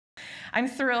I'm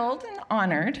thrilled and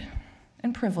honored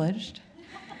and privileged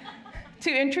to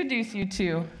introduce you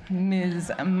to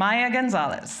Ms. Maya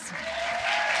Gonzalez.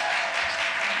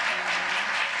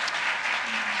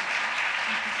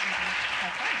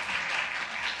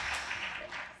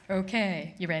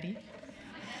 Okay, you ready?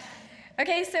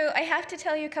 Okay, so I have to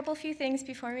tell you a few things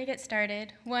before we get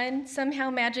started. One, somehow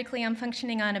magically I'm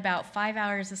functioning on about 5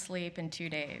 hours of sleep in 2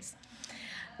 days,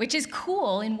 which is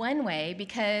cool in one way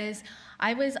because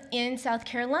I was in South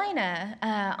Carolina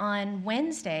on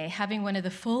Wednesday having one of the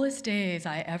fullest days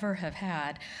I ever have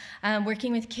had,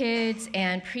 working with kids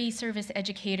and pre-service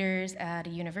educators at a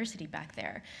university back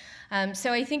there.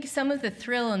 So I think some of the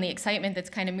thrill and the excitement that's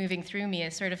kind of moving through me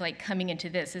is sort of like coming into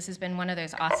this. This has been one of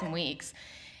those awesome weeks.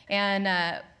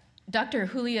 And Dr.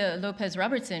 Julia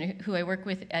Lopez-Robertson, who I work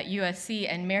with at USC,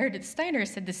 and Meredith Steiner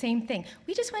said the same thing.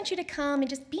 We just want you to come and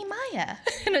just be Maya.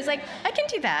 And I was like, I can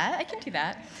do that, I can do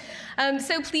that.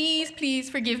 So please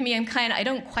forgive me. I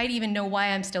don't quite even know why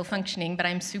I'm still functioning, but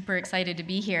I'm super excited to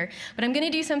be here. But I'm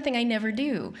gonna do something I never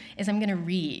do, is I'm gonna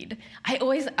read. I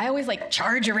always like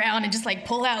charge around and just like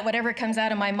pull out whatever comes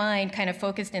out of my mind, kind of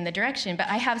focused in the direction. But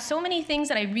I have so many things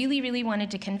that I really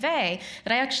wanted to convey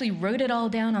that I actually wrote it all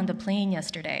down on the plane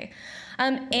yesterday.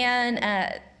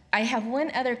 I have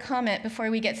one other comment before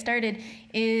we get started,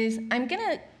 is I'm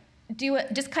gonna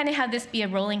just kind of have this be a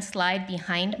rolling slide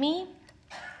behind me.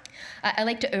 I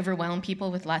like to overwhelm people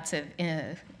with lots of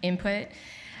input,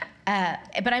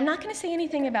 but I'm not going to say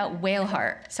anything about whale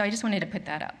heart, so I just wanted to put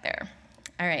that out there.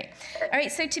 All right,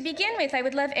 so to begin with, I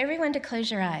would love everyone to close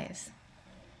your eyes.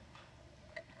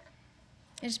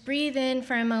 Just breathe in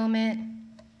for a moment,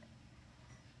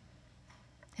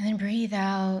 and then breathe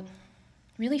out.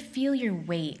 Really feel your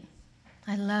weight.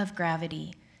 I love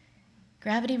gravity.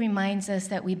 Gravity reminds us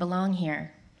that we belong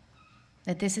here,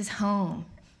 that this is home,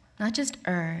 not just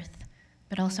Earth,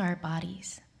 but also our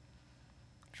bodies.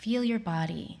 Feel your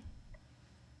body.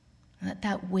 Let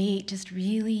that weight just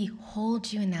really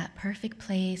hold you in that perfect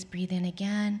place. Breathe in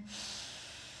again.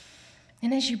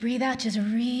 And as you breathe out, just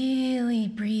really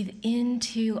breathe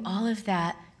into all of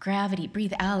that gravity.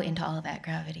 Breathe out into all of that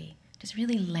gravity. Just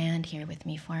really land here with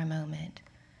me for a moment.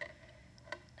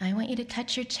 Now I want you to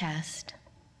touch your chest.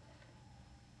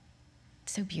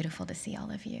 It's so beautiful to see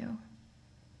all of you.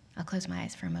 I'll close my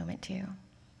eyes for a moment too.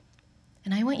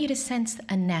 And I want you to sense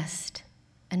a nest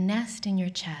in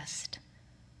your chest.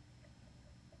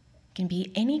 It can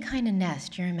be any kind of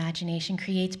nest your imagination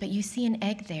creates, but you see an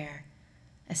egg there,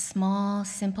 a small,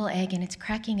 simple egg, and it's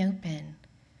cracking open.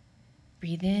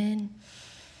 Breathe in.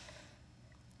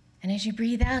 And as you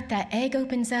breathe out, that egg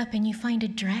opens up and you find a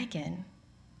dragon.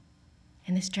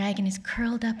 And this dragon is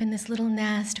curled up in this little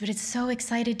nest, but it's so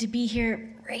excited to be here.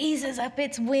 It raises up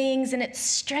its wings and it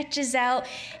stretches out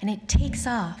and it takes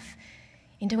off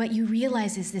into what you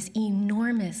realize is this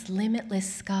enormous,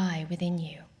 limitless sky within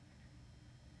you.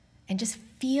 And just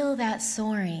feel that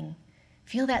soaring.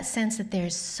 Feel that sense that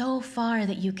there's so far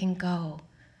that you can go.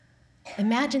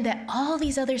 Imagine that all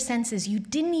these other senses you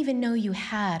didn't even know you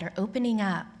had are opening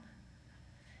up.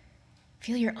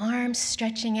 Feel your arms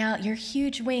stretching out, your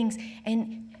huge wings,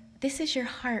 and this is your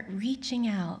heart reaching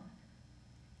out.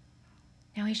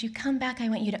 Now as you come back, I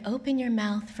want you to open your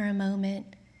mouth for a moment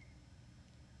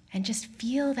and just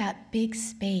feel that big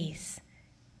space.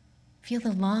 Feel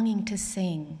the longing to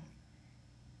sing.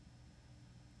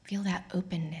 Feel that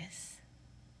openness.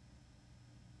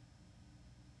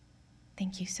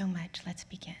 Thank you so much. Let's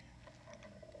begin.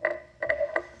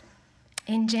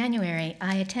 In January,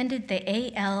 I attended the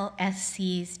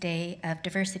ALSC's Day of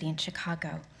Diversity in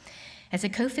Chicago as a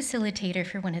co-facilitator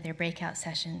for one of their breakout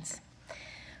sessions.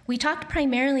 We talked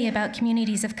primarily about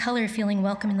communities of color feeling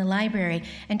welcome in the library,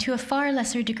 and to a far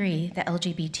lesser degree, the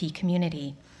LGBT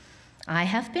community. I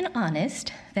have been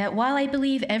honest that while I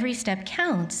believe every step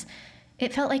counts,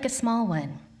 it felt like a small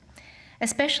one,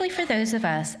 especially for those of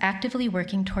us actively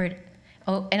working toward,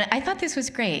 and I thought this was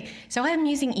great. So I'm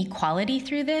using equality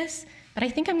through this, but I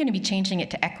think I'm gonna be changing it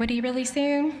to equity really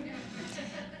soon,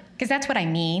 because that's what I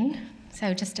mean,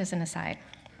 so just as an aside.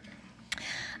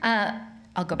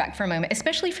 I'll go back for a moment,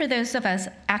 especially for those of us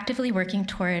actively working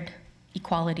toward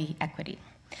equality, equity.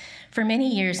 For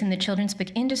many years in the children's book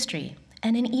industry,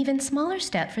 and an even smaller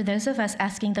step for those of us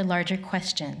asking the larger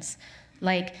questions,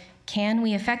 like, can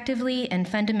we effectively and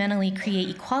fundamentally create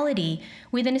equality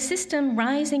within a system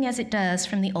rising as it does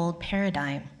from the old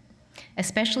paradigm?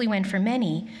 Especially when, for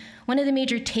many, one of the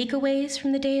major takeaways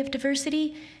from the Day of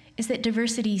Diversity is that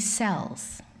diversity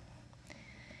sells.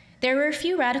 There were a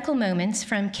few radical moments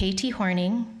from K.T.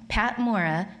 Horning, Pat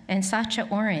Mora, and Sacha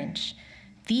Orange.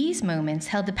 These moments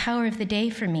held the power of the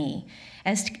day for me,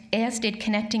 as did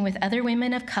connecting with other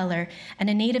women of color and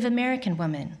a Native American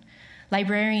woman,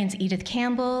 librarians Edith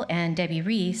Campbell and Debbie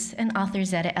Reese, and author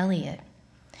Zetta Elliott.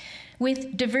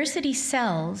 With diversity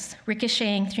cells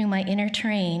ricocheting through my inner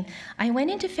terrain, I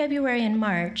went into February and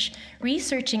March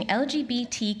researching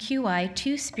LGBTQI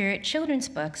two-spirit children's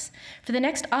books for the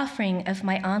next offering of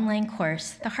my online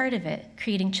course, The Heart of It,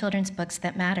 Creating Children's Books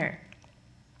That Matter.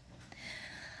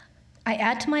 I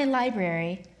add to my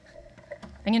library,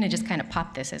 I'm gonna just kind of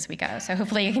pop this as we go, so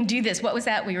hopefully I can do this. What was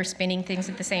that? We were spinning things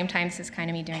at the same time. This is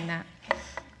kind of me doing that.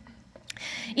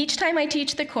 Each time I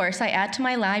teach the course, I add to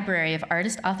my library of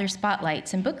artist-author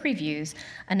spotlights and book reviews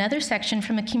another section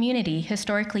from a community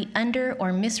historically under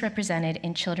or misrepresented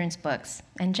in children's books,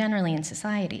 and generally in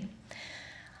society.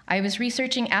 I was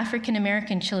researching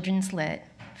African-American children's lit,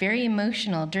 very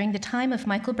emotional during the time of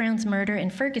Michael Brown's murder in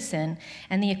Ferguson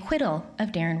and the acquittal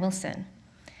of Darren Wilson.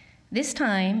 This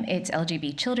time, it's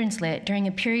LGBT children's lit during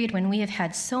a period when we have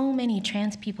had so many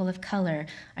trans people of color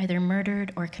either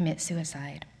murdered or commit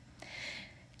suicide.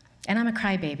 And I'm a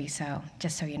crybaby, so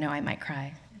just so you know, I might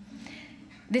cry.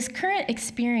 This current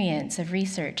experience of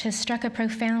research has struck a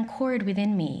profound chord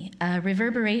within me, a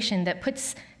reverberation that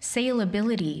puts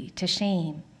saleability to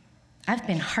shame. I've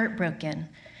been heartbroken.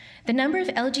 The number of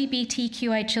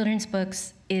LGBTQI children's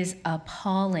books is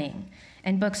appalling,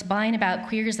 and books by and about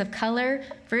queers of color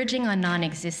verging on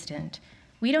non-existent.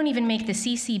 We don't even make the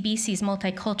CCBC's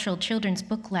multicultural children's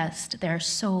book list. There are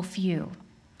so few.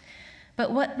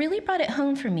 But what really brought it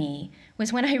home for me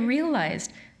was when I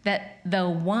realized that the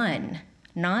one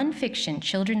nonfiction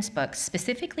children's book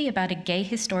specifically about a gay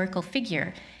historical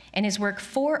figure and his work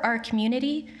for our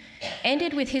community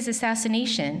ended with his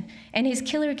assassination and his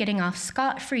killer getting off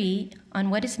scot-free on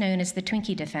what is known as the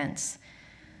Twinkie defense.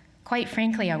 Quite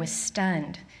frankly, I was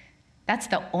stunned. That's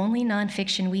the only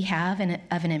nonfiction we have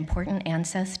of an important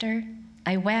ancestor.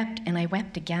 I wept and I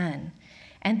wept again.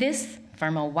 And this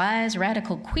from a wise,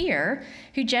 radical queer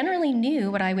who generally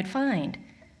knew what I would find.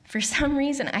 For some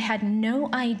reason, I had no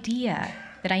idea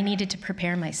that I needed to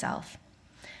prepare myself.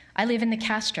 I live in the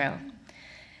Castro,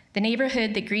 the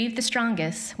neighborhood that grieved the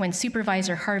strongest when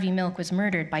Supervisor Harvey Milk was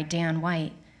murdered by Dan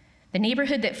White, the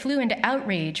neighborhood that flew into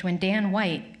outrage when Dan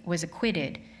White was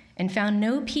acquitted and found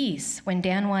no peace when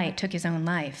Dan White took his own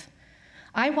life.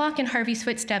 I walk in Harvey's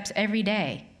footsteps every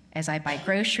day as I buy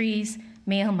groceries,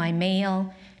 mail my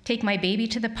mail, take my baby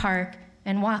to the park,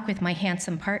 and walk with my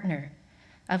handsome partner.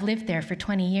 I've lived there for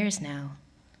 20 years now.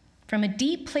 From a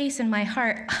deep place in my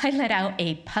heart, I let out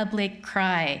a public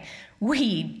cry.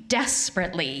 We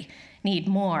desperately need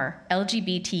more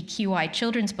LGBTQI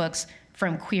children's books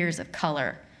from queers of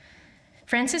color.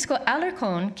 Francisco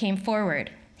Alarcón came forward.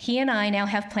 He and I now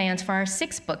have plans for our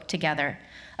 6th book together,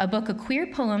 a book of queer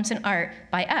poems and art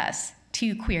by us,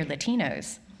 2 queer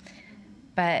Latinos.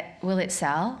 But will it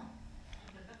sell?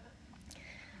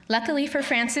 Luckily for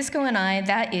Francisco and I,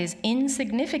 that is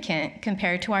insignificant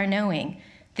compared to our knowing.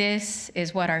 This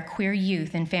is what our queer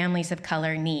youth and families of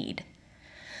color need.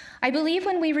 I believe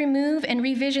when we remove and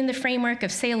revision the framework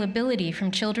of saleability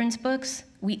from children's books,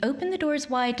 we open the doors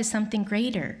wide to something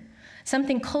greater,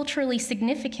 something culturally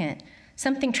significant,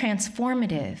 something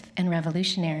transformative and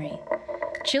revolutionary.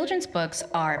 Children's books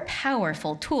are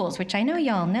powerful tools, which I know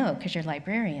y'all know because you're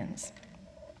librarians.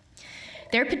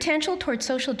 Their potential towards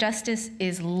social justice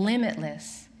is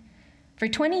limitless. For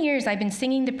 20 years, I've been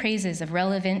singing the praises of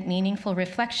relevant, meaningful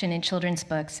reflection in children's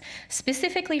books,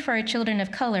 specifically for our children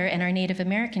of color and our Native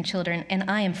American children, and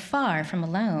I am far from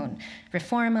alone.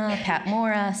 Reforma, Pat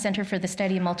Mora, Center for the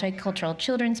Study of Multicultural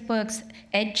Children's Books,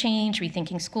 EdChange,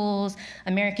 Rethinking Schools,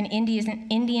 American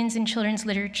Indians in Children's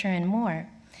Literature, and more.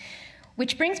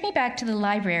 Which brings me back to the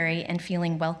library and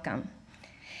feeling welcome.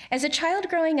 As a child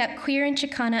growing up queer in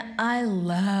Chicana, I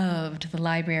loved the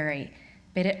library,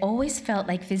 but it always felt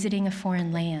like visiting a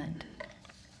foreign land.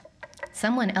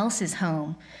 Someone else's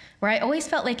home, where I always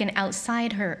felt like an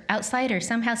outsider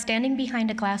somehow standing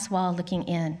behind a glass wall looking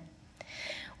in.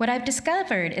 What I've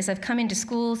discovered as I've come into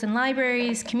schools and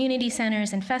libraries, community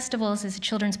centers, and festivals as a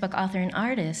children's book author and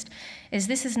artist is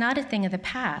this is not a thing of the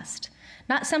past.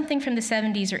 Not something from the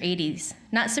 70s or 80s.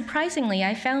 Not surprisingly,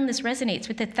 I found this resonates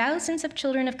with the thousands of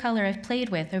children of color I've played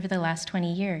with over the last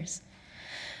 20 years.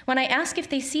 When I ask if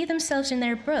they see themselves in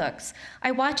their books,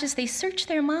 I watch as they search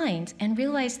their minds and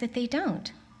realize that they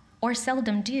don't, or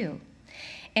seldom do.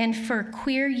 And for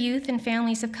queer youth and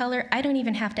families of color, I don't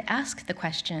even have to ask the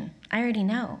question. I already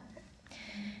know.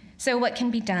 So what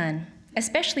can be done,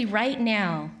 especially right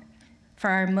now, for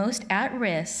our most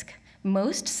at-risk,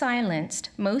 most silenced,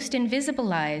 most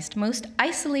invisibilized, most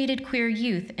isolated queer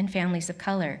youth and families of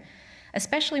color,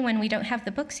 especially when we don't have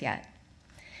the books yet?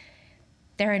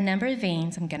 there are a number of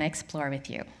veins I'm going to explore with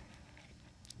you.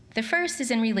 The first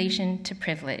is in relation to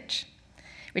privilege,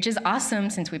 which is awesome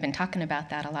since we've been talking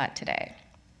about that a lot today.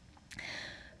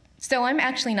 So I'm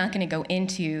actually not going to go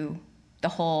into the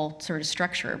whole sort of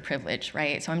structure of privilege,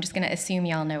 right? So I'm just going to assume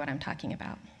y'all know what I'm talking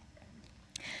about.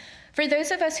 For those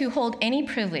of us who hold any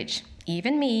privilege,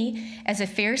 even me, as a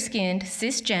fair-skinned,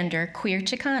 cisgender, queer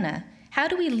Chicana, how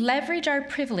do we leverage our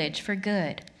privilege for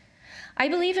good? I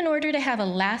believe in order to have a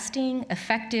lasting,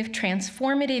 effective,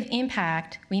 transformative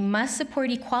impact, we must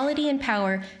support equality and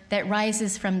power that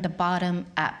rises from the bottom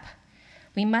up.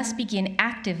 We must begin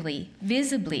actively,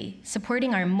 visibly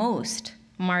supporting our most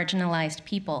marginalized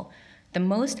people. The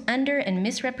most under and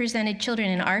misrepresented children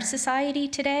in our society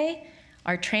today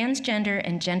are transgender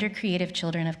and gender-creative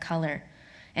children of color.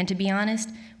 And to be honest,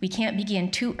 we can't begin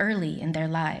too early in their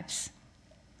lives.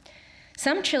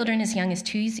 Some children as young as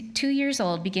 2 years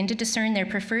old begin to discern their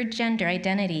preferred gender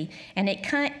identity, and it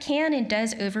can and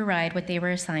does override what they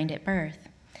were assigned at birth.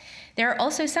 There are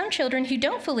also some children who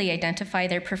don't fully identify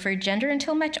their preferred gender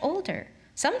until much older,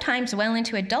 sometimes well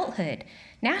into adulthood.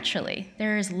 Naturally,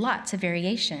 there is lots of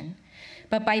variation.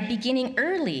 But by beginning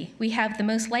early, we have the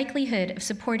most likelihood of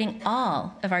supporting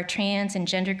all of our trans and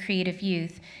gender-creative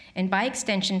youth, and by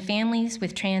extension, families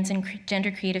with trans and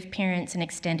gender-creative parents and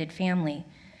extended family.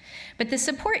 But the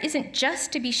support isn't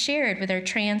just to be shared with our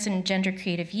trans and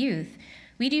gender-creative youth.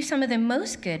 We do some of the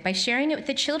most good by sharing it with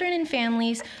the children and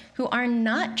families who are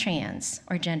not trans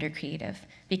or gender-creative,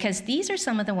 because these are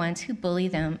some of the ones who bully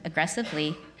them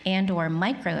aggressively and/or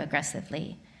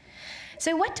microaggressively.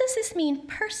 So what does this mean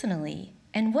personally,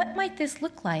 and what might this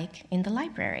look like in the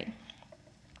library?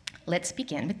 Let's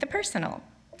begin with the personal.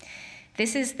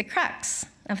 This is the crux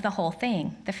of the whole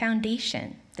thing, the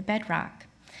foundation, the bedrock.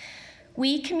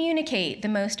 We communicate the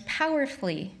most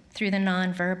powerfully through the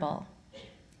nonverbal.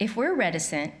 If we're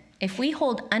reticent, if we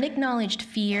hold unacknowledged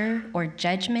fear or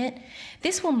judgment,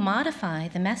 this will modify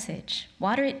the message,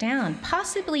 water it down,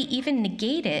 possibly even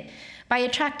negate it by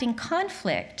attracting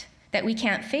conflict that we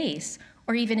can't face,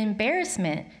 or even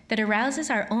embarrassment that arouses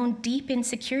our own deep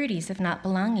insecurities of not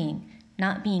belonging,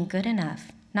 not being good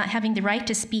enough, not having the right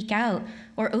to speak out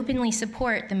or openly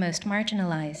support the most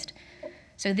marginalized.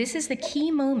 So this is the key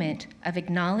moment of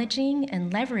acknowledging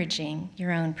and leveraging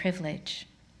your own privilege.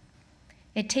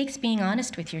 It takes being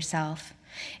honest with yourself.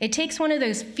 It takes one of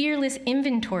those fearless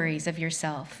inventories of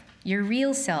yourself, your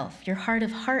real self, your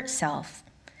heart-of-heart self.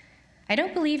 I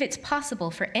don't believe it's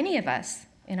possible for any of us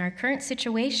in our current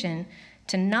situation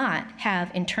to not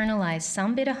have internalized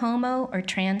some bit of homo or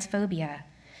transphobia.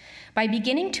 By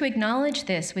beginning to acknowledge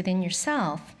this within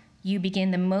yourself, you begin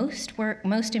the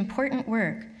most important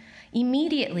work.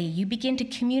 Immediately, you begin to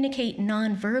communicate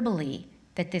non-verbally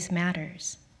that this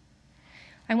matters.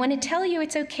 I want to tell you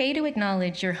it's okay to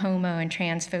acknowledge your homo and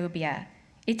transphobia.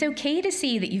 It's okay to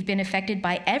see that you've been affected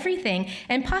by everything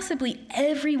and possibly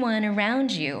everyone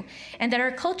around you, and that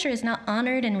our culture has not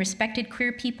honored and respected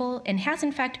queer people and has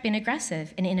in fact been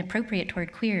aggressive and inappropriate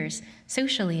toward queers,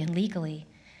 socially and legally.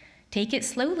 Take it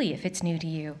slowly if it's new to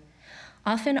you.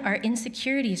 Often our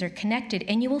insecurities are connected,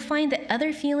 and you will find that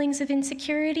other feelings of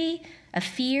insecurity, of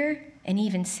fear, and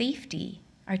even safety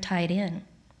are tied in.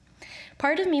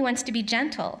 Part of me wants to be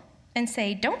gentle and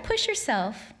say, don't push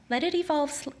yourself, let it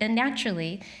evolve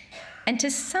naturally, and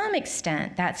to some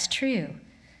extent, that's true.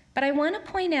 But I want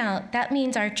to point out that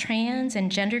means our trans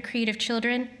and gender-creative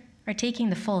children are taking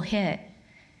the full hit.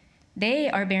 They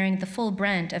are bearing the full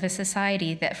brunt of a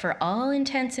society that for all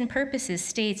intents and purposes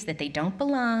states that they don't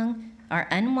belong, are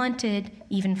unwanted,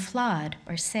 even flawed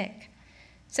or sick.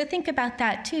 So think about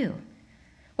that too.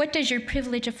 What does your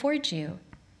privilege afford you?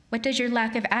 What does your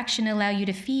lack of action allow you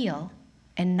to feel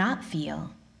and not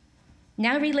feel?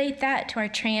 Now relate that to our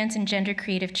trans and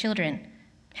gender-creative children.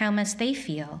 How must they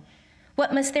feel?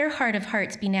 What must their heart of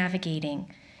hearts be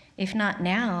navigating? If not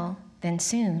now, then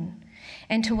soon.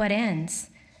 And to what ends?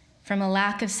 From a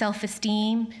lack of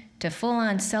self-esteem to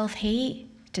full-on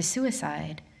self-hate to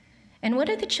suicide. And what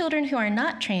are the children who are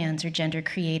not trans or gender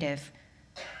creative?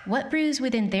 What brews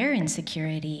within their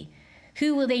insecurity?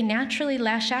 Who will they naturally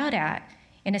lash out at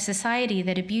in a society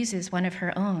that abuses one of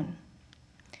her own?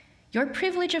 Your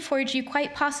privilege affords you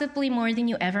quite possibly more than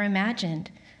you ever imagined.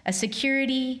 A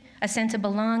security, a sense of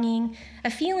belonging,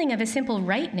 a feeling of a simple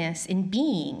rightness in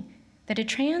being that a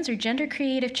trans or gender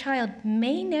creative child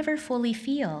may never fully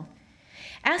feel.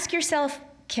 Ask yourself,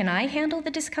 can I handle the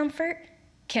discomfort?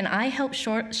 Can I help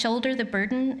shoulder the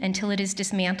burden until it is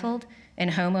dismantled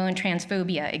and homo and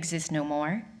transphobia exist no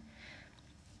more?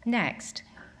 Next,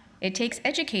 it takes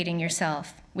educating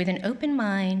yourself with an open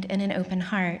mind and an open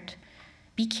heart.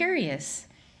 Be curious.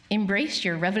 Embrace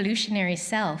your revolutionary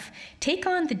self. Take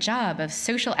on the job of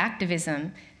social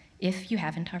activism if you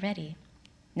haven't already.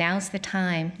 Now's the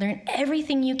time. Learn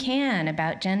everything you can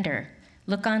about gender.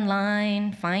 Look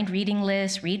online, find reading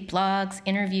lists, read blogs,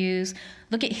 interviews,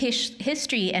 look at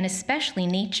history and especially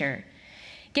nature.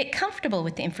 Get comfortable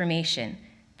with the information.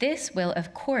 This will,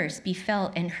 of course, be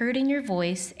felt and heard in your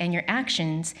voice and your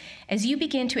actions as you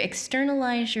begin to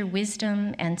externalize your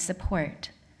wisdom and support.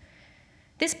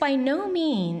 This is by no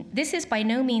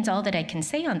means all that I can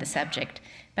say on the subject,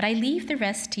 but I leave the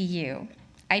rest to you.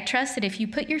 I trust that if you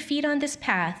put your feet on this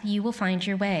path, you will find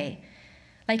your way.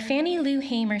 Like Fannie Lou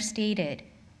Hamer stated,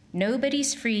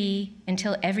 nobody's free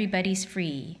until everybody's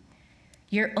free.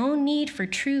 Your own need for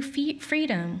true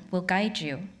freedom will guide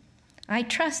you. I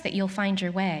trust that you'll find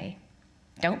your way.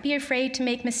 Don't be afraid to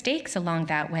make mistakes along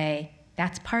that way.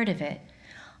 That's part of it.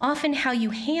 Often how you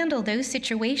handle those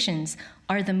situations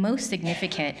are the most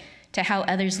significant to how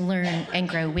others learn and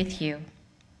grow with you.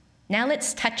 Now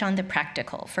let's touch on the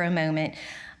practical for a moment.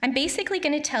 I'm basically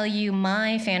going to tell you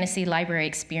my fantasy library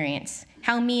experience,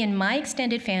 how me and my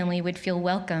extended family would feel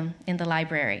welcome in the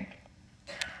library.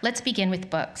 Let's begin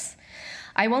with books.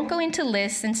 I won't go into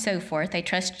lists and so forth. I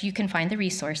trust you can find the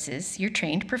resources. You're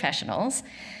trained professionals.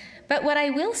 But what I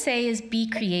will say is be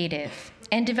creative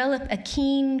and develop a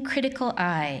keen, critical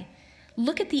eye.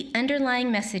 Look at the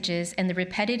underlying messages and the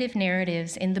repetitive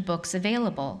narratives in the books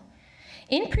available.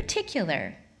 In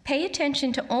particular, pay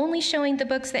attention to only showing the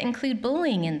books that include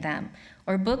bullying in them,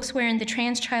 or books wherein the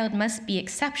trans child must be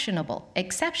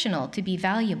exceptional to be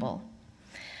valuable.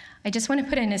 I just want to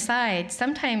put an aside.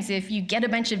 Sometimes if you get a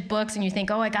bunch of books and you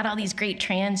think, oh, I got all these great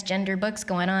transgender books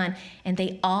going on, and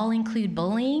they all include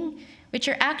bullying, what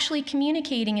you're actually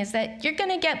communicating is that you're going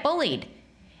to get bullied.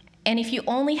 And if you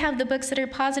only have the books that are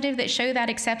positive, that show that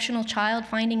exceptional child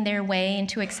finding their way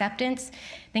into acceptance,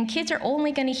 then kids are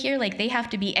only going to hear like they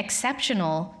have to be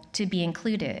exceptional to be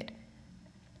included.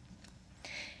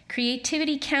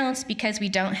 Creativity counts because we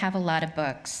don't have a lot of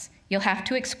books. You'll have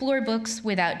to explore books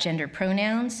without gender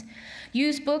pronouns.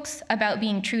 Use books about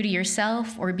being true to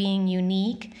yourself or being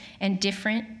unique and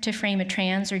different to frame a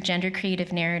trans or gender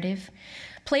creative narrative.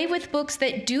 Play with books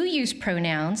that do use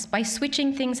pronouns by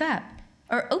switching things up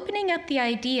or opening up the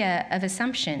idea of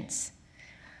assumptions.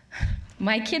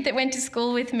 My kid that went to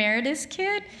school with Meredith's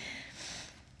kid,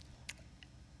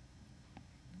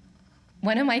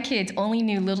 one of my kids only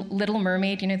knew Little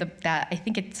Mermaid. You know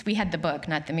we had the book,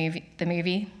 not the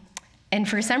movie. And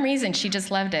for some reason, she just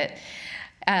loved it.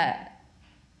 I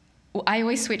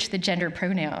always switch the gender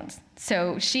pronouns.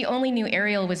 So she only knew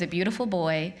Ariel was a beautiful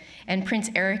boy, and Prince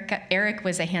Eric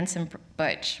was a handsome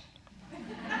butch.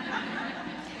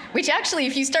 Which actually,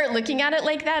 if you start looking at it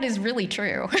like that, is really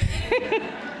true.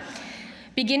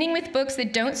 Beginning with books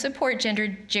that don't support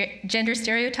gender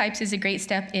stereotypes is a great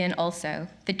step in also.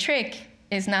 The trick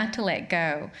is not to let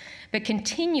go, but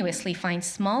continuously find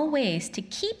small ways to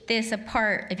keep this a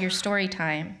part of your story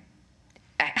time.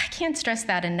 I can't stress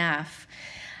that enough.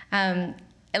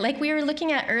 Like we were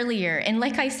looking at earlier, and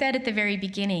like I said at the very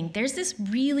beginning, there's this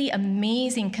really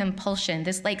amazing compulsion,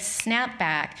 this like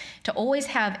snapback to always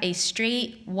have a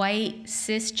straight, white,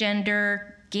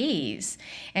 cisgender gaze.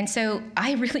 And so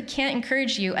I really can't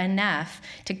encourage you enough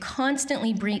to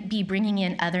constantly be bringing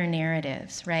in other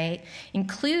narratives, right?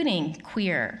 Including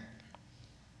queer.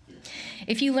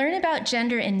 If you learn about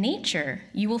gender in nature,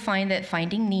 you will find that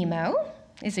Finding Nemo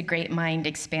is a great mind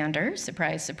expander,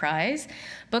 surprise, surprise.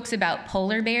 Books about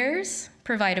polar bears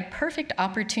provide a perfect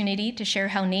opportunity to share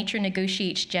how nature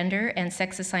negotiates gender and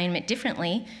sex assignment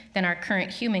differently than our current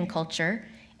human culture.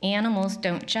 Animals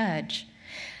don't judge.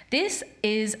 This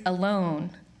is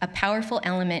alone a powerful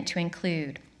element to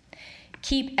include.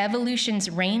 Keep Evolution's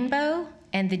Rainbow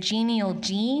and The Genial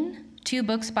Gene, 2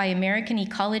 books by American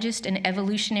ecologist and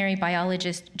evolutionary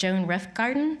biologist Joan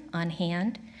Roughgarden, on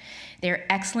hand. They're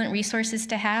excellent resources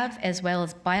to have, as well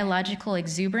as Biological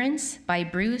Exuberance by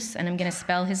Bruce, and I'm going to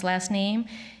spell his last name,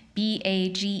 Bagemihl.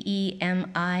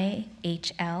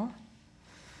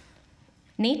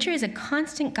 Nature is a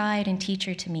constant guide and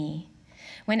teacher to me.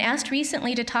 When asked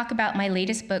recently to talk about my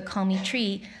latest book, Call Me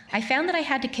Tree, I found that I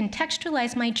had to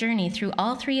contextualize my journey through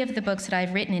all 3 of the books that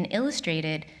I've written and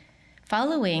illustrated.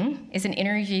 Following is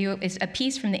a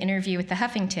piece from the interview with the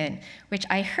Huffington, which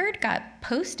I heard got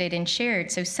posted and shared,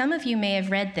 so some of you may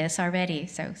have read this already,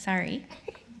 so sorry.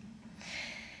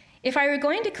 If I were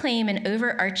going to claim an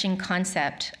overarching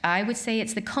concept, I would say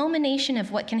it's the culmination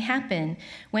of what can happen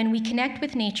when we connect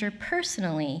with nature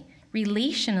personally,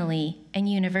 relationally, and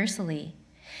universally.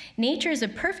 Nature is a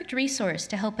perfect resource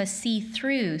to help us see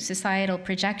through societal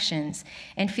projections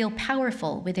and feel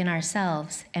powerful within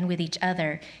ourselves and with each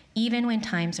other, even when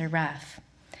times are rough.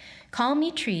 Call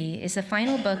Me Tree is the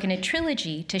final book in a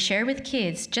trilogy to share with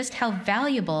kids just how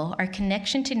valuable our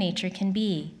connection to nature can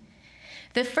be.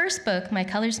 The first book, My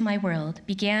Colors, My World,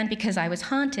 began because I was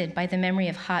haunted by the memory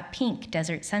of hot pink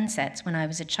desert sunsets when I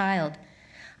was a child.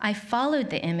 I followed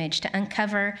the image to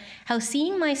uncover how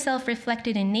seeing myself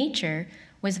reflected in nature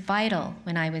was vital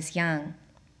when I was young.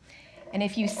 And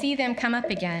if you see them come up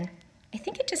again, I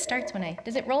think it just starts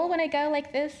does it roll when I go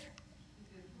like this?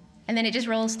 And then it just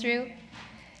rolls through?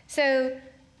 So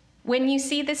when you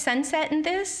see the sunset in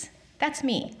this, that's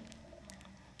me.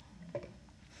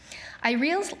 I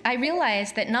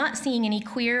realized that not seeing any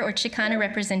queer or Chicana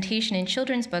representation in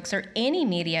children's books, or any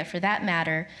media for that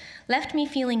matter, left me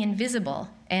feeling invisible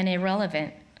and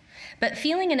irrelevant. But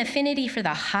feeling an affinity for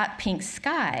the hot pink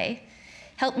sky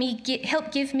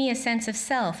helped give me a sense of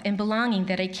self and belonging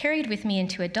that I carried with me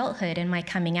into adulthood and my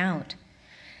coming out.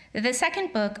 The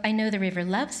second book, I Know the River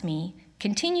Loves Me,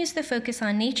 continues the focus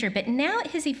on nature, but now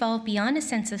it has evolved beyond a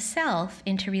sense of self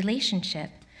into relationship.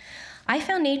 I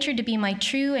found nature to be my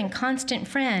true and constant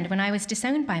friend when I was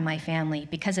disowned by my family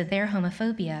because of their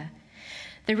homophobia.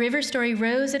 The river story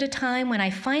rose at a time when I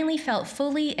finally felt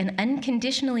fully and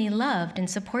unconditionally loved and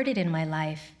supported in my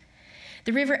life.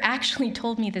 The river actually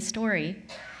told me the story.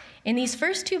 In these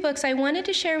first two books, I wanted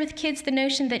to share with kids the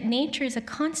notion that nature is a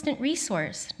constant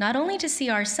resource, not only to see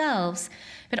ourselves,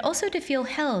 but also to feel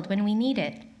held when we need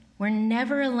it. We're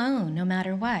never alone, no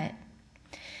matter what.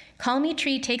 Call Me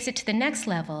Tree takes it to the next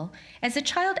level, as the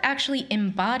child actually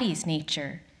embodies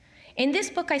nature. In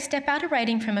this book, I step out of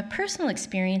writing from a personal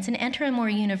experience and enter a more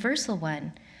universal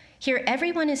one. Here,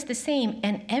 everyone is the same,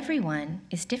 and everyone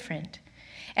is different.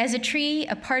 As a tree,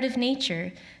 a part of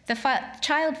nature, the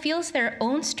child feels their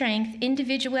own strength,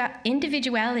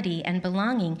 individuality, and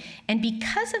belonging, and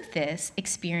because of this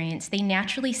experience, they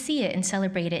naturally see it and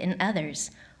celebrate it in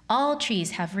others. All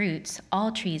trees have roots.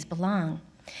 All trees belong.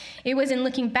 It was in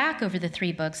looking back over the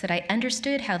three books that I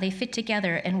understood how they fit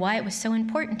together and why it was so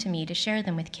important to me to share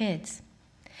them with kids.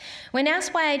 When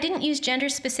asked why I didn't use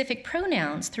gender-specific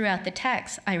pronouns throughout the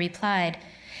text, I replied,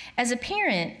 as a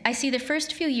parent, I see the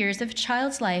first few years of a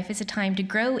child's life as a time to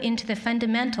grow into the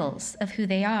fundamentals of who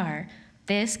they are.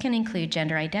 This can include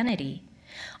gender identity.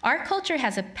 Our culture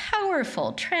has a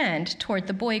powerful trend toward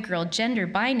the boy-girl gender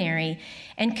binary,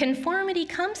 and conformity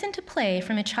comes into play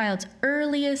from a child's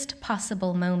earliest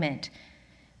possible moment.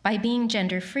 By being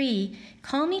gender-free,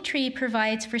 Call Me Tree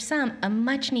provides for some a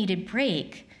much-needed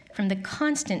break from the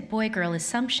constant boy-girl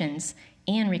assumptions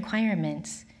and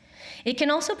requirements. It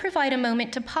can also provide a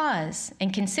moment to pause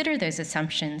and consider those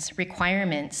assumptions,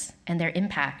 requirements, and their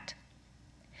impact.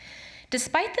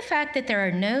 Despite the fact that there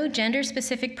are no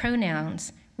gender-specific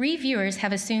pronouns, reviewers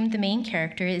have assumed the main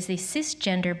character is a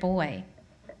cisgender boy.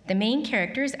 The main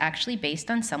character is actually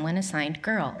based on someone assigned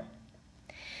girl.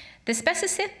 The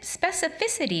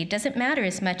specificity doesn't matter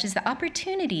as much as the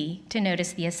opportunity to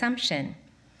notice the assumption.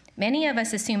 Many of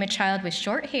us assume a child with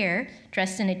short hair,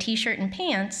 dressed in a t-shirt and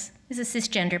pants, is a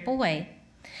cisgender boy.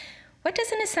 What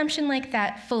does an assumption like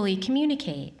that fully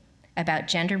communicate? About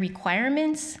gender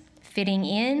requirements, fitting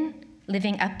in,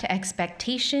 living up to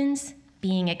expectations,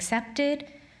 being accepted?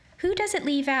 Who does it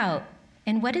leave out?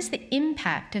 And what is the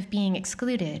impact of being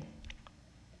excluded?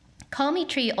 Call Me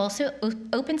Tree also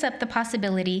opens up the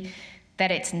possibility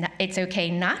that it's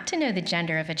okay not to know the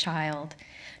gender of a child,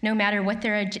 no matter what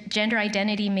their gender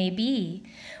identity may be.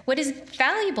 What is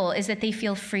valuable is that they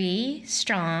feel free,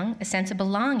 strong, a sense of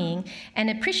belonging, and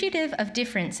appreciative of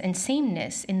difference and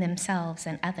sameness in themselves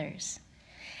and others.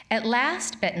 At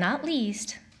last, but not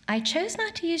least, I chose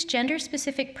not to use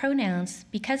gender-specific pronouns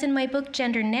because in my book,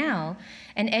 Gender Now,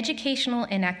 an educational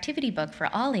and activity book for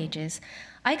all ages,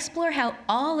 I explore how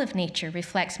all of nature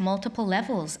reflects multiple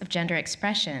levels of gender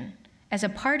expression. As a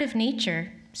part of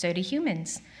nature, so do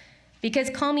humans. Because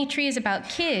Call Me Tree is about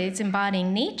kids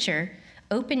embodying nature,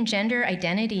 open gender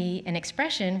identity and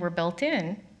expression were built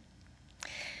in.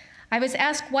 I was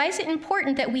asked, why is it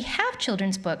important that we have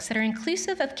children's books that are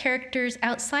inclusive of characters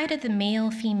outside of the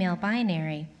male-female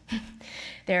binary?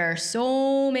 There are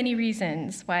so many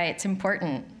reasons why it's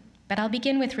important, but I'll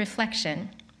begin with reflection.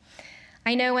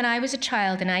 I know when I was a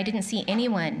child and I didn't see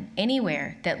anyone,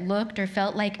 anywhere, that looked or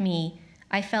felt like me,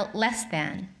 I felt less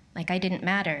than, like I didn't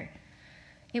matter.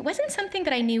 It wasn't something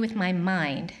that I knew with my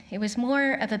mind. It was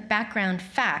more of a background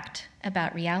fact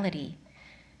about reality.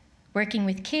 Working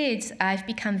with kids, I've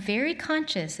become very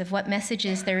conscious of what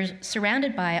messages they're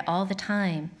surrounded by all the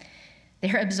time.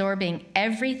 They're absorbing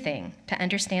everything to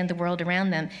understand the world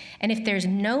around them. And if there's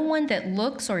no one that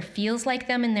looks or feels like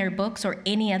them in their books or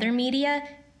any other media,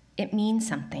 it means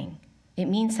something. It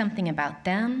means something about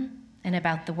them and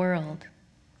about the world.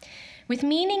 With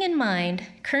meaning in mind,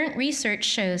 current research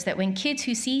shows that when kids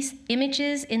who see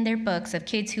images in their books of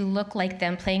kids who look like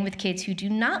them playing with kids who do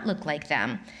not look like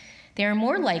them, they are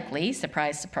more likely,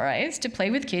 surprise, surprise, to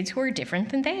play with kids who are different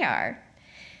than they are.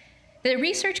 The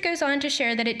research goes on to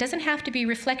share that it doesn't have to be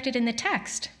reflected in the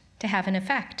text to have an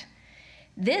effect.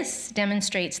 This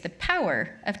demonstrates the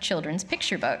power of children's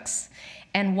picture books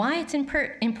and why it's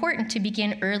important to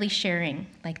begin early sharing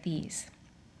like these.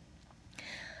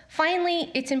 Finally,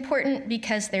 it's important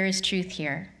because there is truth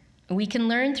here. We can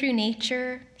learn through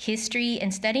nature, history,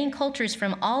 and studying cultures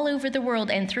from all over the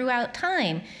world and throughout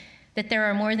time that there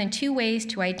are more than 2 ways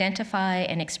to identify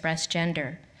and express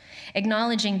gender.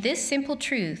 Acknowledging this simple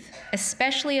truth,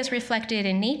 especially as reflected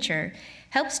in nature,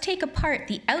 helps take apart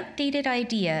the outdated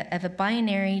idea of a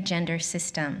binary gender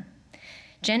system.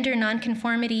 Gender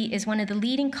nonconformity is one of the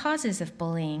leading causes of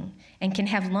bullying and can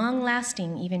have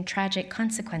long-lasting, even tragic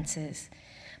consequences.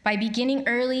 By beginning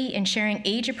early and sharing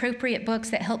age-appropriate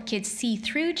books that help kids see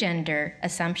through gender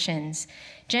assumptions,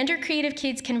 gender-creative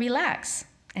kids can relax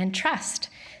and trust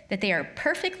that they are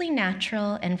perfectly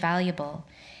natural and valuable.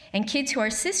 And kids who are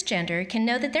cisgender can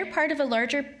know that they're part of a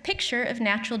larger picture of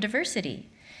natural diversity.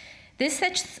 This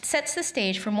sets the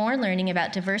stage for more learning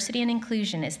about diversity and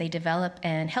inclusion as they develop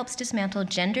and helps dismantle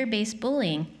gender-based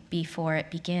bullying before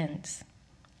it begins.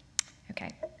 Okay.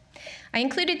 I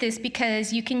included this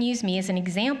because you can use me as an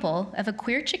example of a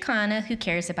queer Chicana who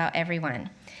cares about everyone,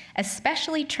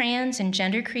 especially trans and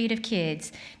gender-creative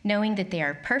kids, knowing that they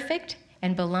are perfect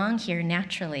and belong here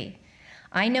naturally.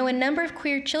 I know a number of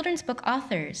queer children's book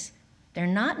authors. They're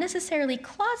not necessarily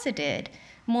closeted,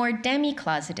 more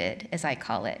demi-closeted, as I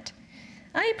call it.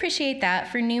 I appreciate that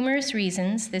for numerous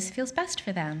reasons. This feels best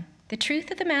for them. The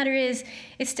truth of the matter is,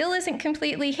 it still isn't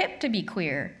completely hip to be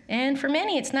queer, and for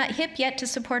many, it's not hip yet to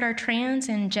support our trans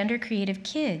and gender-creative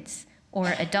kids or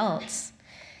adults.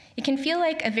 It can feel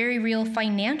like a very real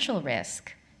financial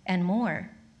risk and more.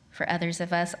 For others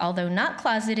of us, although not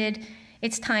closeted,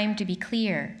 it's time to be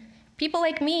clear. People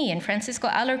like me and Francisco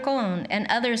Alarcón and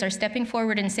others are stepping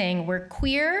forward and saying, we're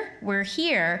queer, we're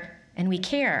here, and we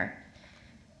care.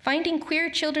 Finding queer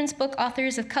children's book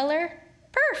authors of color?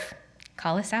 Perf!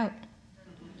 Call us out.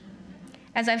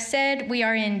 As I've said, we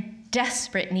are in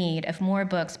desperate need of more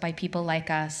books by people like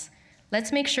us.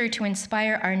 Let's make sure to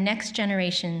inspire our next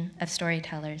generation of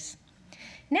storytellers.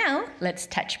 Now, let's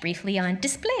touch briefly on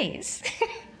displays.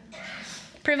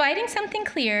 Providing something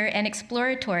clear and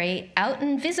exploratory, out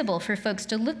and visible for folks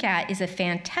to look at is a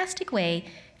fantastic way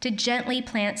to gently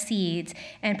plant seeds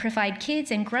and provide kids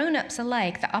and grown-ups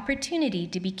alike the opportunity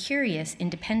to be curious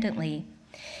independently.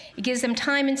 It gives them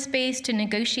time and space to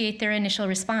negotiate their initial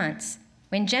response.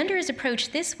 When gender is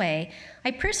approached this way,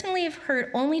 I personally have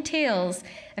heard only tales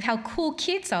of how cool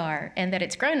kids are and that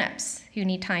it's grown-ups who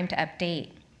need time to update.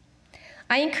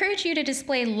 I encourage you to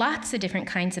display lots of different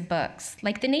kinds of books,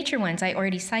 like the nature ones I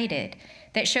already cited,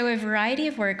 that show a variety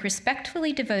of work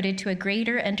respectfully devoted to a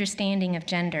greater understanding of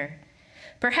gender.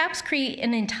 Perhaps create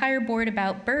an entire board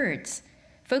about birds.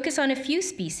 Focus on a few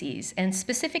species and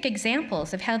specific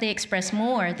examples of how they express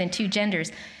more than 2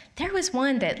 genders. There was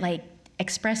one that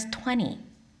expressed 20.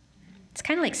 It's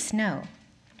kind of like snow.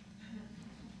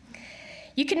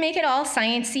 You can make it all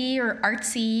sciencey or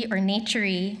artsy or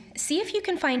naturey. See if you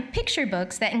can find picture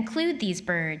books that include these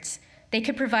birds. They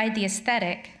could provide the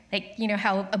aesthetic, like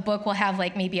how a book will have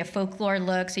maybe a folklore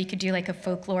look, so you could do a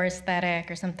folklore aesthetic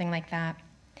or something like that.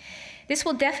 This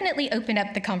will definitely open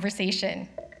up the conversation,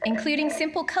 including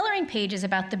simple coloring pages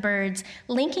about the birds,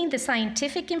 linking the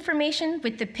scientific information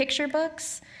with the picture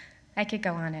books. I could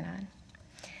go on and on.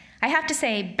 I have to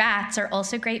say, bats are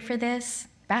also great for this.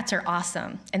 Bats are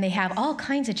awesome, and they have all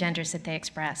kinds of genders that they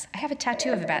express. I have a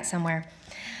tattoo of a bat somewhere.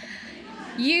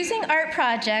 Using art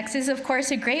projects is, of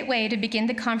course, a great way to begin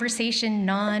the conversation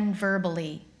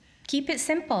non-verbally. Keep it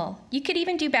simple. You could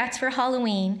even do bats for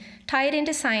Halloween, tie it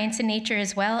into science and nature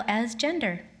as well as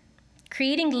gender.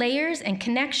 Creating layers and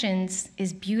connections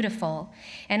is beautiful,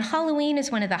 and Halloween is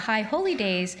one of the high holy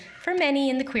days for many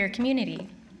in the queer community.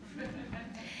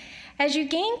 As you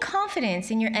gain confidence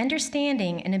in your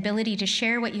understanding and ability to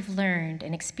share what you've learned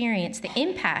and experience the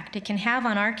impact it can have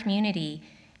on our community,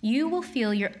 you will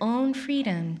feel your own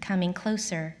freedom coming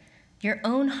closer. Your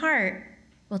own heart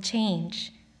will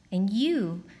change, and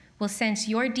you will sense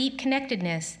your deep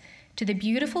connectedness to the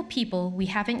beautiful people we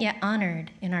haven't yet honored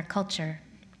in our culture.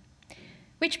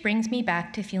 Which brings me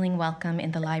back to feeling welcome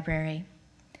in the library.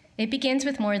 It begins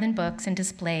with more than books and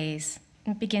displays.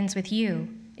 It begins with you.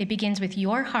 It begins with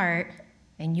your heart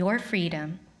and your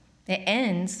freedom. It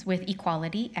ends with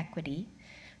equality, equity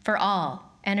for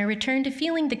all, and a return to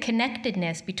feeling the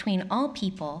connectedness between all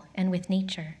people and with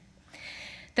nature.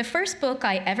 The first book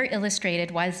I ever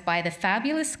illustrated was by the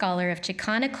fabulous scholar of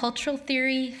Chicana cultural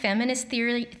theory, feminist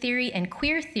theory, and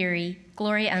queer theory,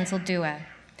 Gloria Anzaldúa.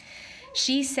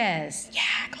 She says,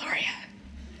 yeah, Gloria,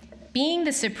 being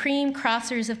the supreme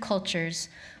crossers of cultures,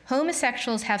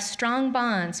 homosexuals have strong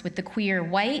bonds with the queer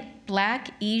white, black,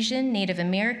 Asian, Native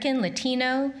American,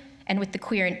 Latino, and with the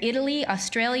queer in Italy,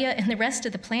 Australia, and the rest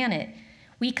of the planet.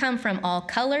 We come from all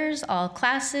colors, all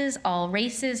classes, all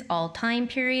races, all time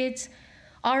periods.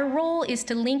 Our role is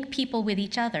to link people with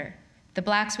each other, the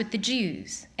blacks with the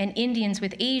Jews, and Indians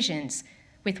with Asians,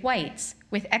 with whites,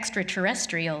 with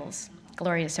extraterrestrials.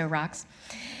 Gloria so rocks.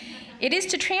 It is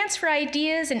to transfer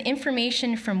ideas and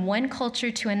information from one culture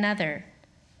to another.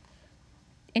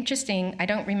 Interesting, I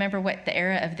don't remember what the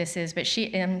era of this is, but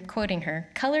I'm quoting her.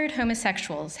 Colored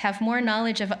homosexuals have more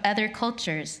knowledge of other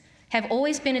cultures, have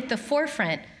always been at the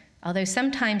forefront, although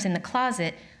sometimes in the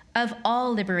closet, of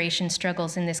all liberation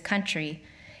struggles in this country,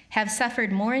 have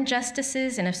suffered more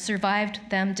injustices and have survived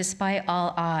them despite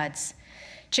all odds.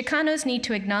 Chicanos need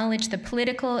to acknowledge the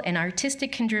political and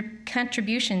artistic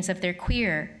contributions of their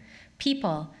queer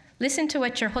people. Listen to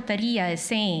what your joteria is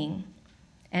saying.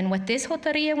 And what this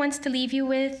joteria wants to leave you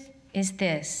with is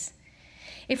this.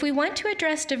 If we want to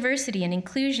address diversity and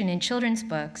inclusion in children's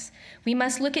books, we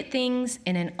must look at things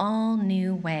in an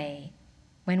all-new way.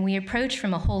 When we approach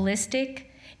from a holistic,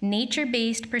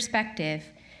 nature-based perspective,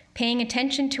 paying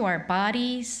attention to our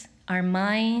bodies, our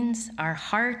minds, our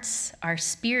hearts, our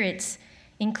spirits,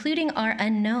 including our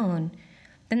unknown,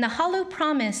 then the hollow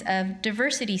promise of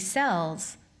diversity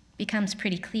cells becomes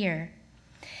pretty clear.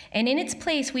 And in its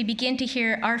place, we begin to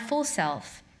hear our full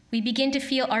self. We begin to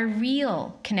feel our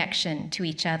real connection to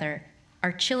each other,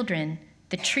 our children,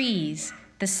 the trees,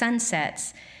 the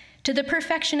sunsets, to the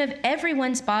perfection of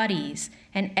everyone's bodies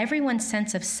and everyone's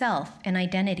sense of self and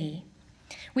identity.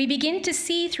 We begin to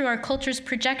see through our culture's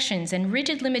projections and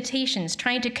rigid limitations,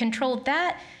 trying to control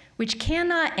that which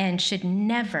cannot and should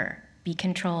never be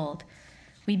controlled.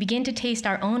 We begin to taste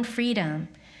our own freedom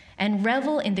and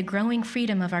revel in the growing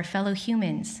freedom of our fellow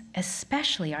humans,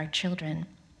 especially our children.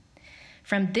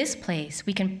 From this place,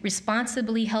 we can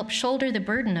responsibly help shoulder the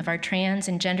burden of our trans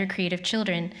and gender creative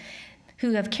children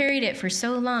who have carried it for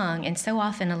so long and so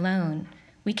often alone.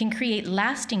 We can create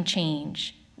lasting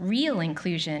change, real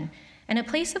inclusion, and a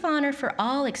place of honor for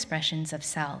all expressions of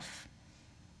self.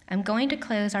 I'm going to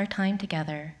close our time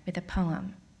together with a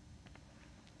poem.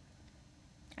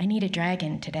 I need a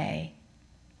dragon today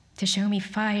to show me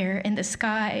fire in the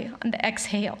sky on the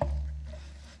exhale,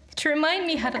 to remind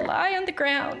me how to lie on the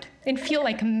ground and feel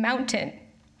like a mountain,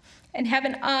 and have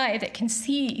an eye that can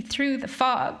see through the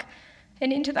fog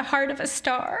and into the heart of a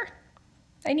star.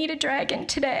 I need a dragon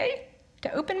today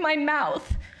to open my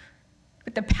mouth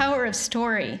with the power of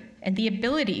story and the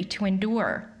ability to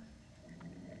endure.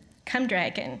 Come,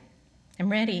 dragon,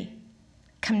 I'm ready.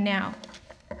 Come now.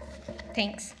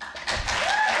 Thanks.